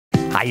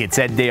Hi, it's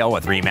Ed Dale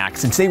with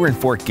RE/MAX, and today we're in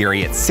Fort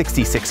Garry at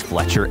 66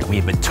 Fletcher, and we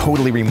have a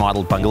totally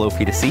remodeled bungalow for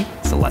you to see,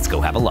 so let's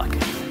go have a look.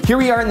 Here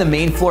we are in the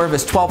main floor of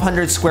this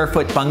 1,200 square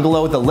foot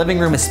bungalow. The living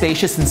room is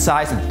spacious in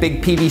size with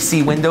big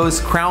PVC windows,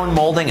 crown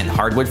molding, and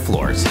hardwood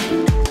floors.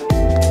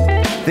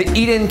 The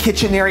eat-in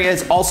kitchen area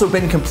has also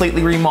been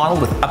completely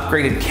remodeled with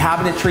upgraded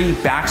cabinetry,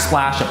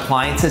 backsplash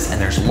appliances, and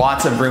there's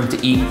lots of room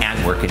to eat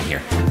and work in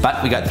here.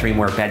 But we got 3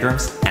 more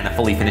bedrooms and a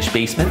fully finished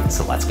basement,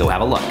 so let's go have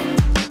a look.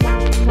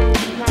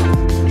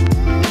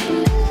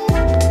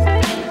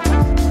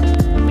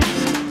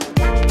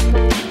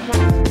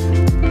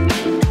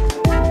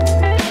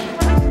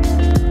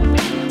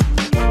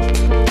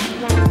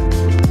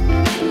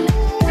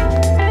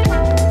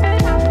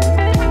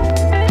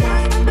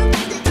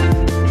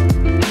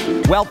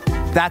 Well,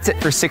 that's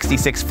it for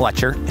 66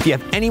 Fletcher. If you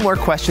have any more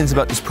questions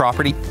about this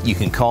property, you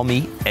can call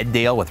me, Ed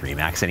Dale with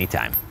RE/MAX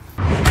anytime.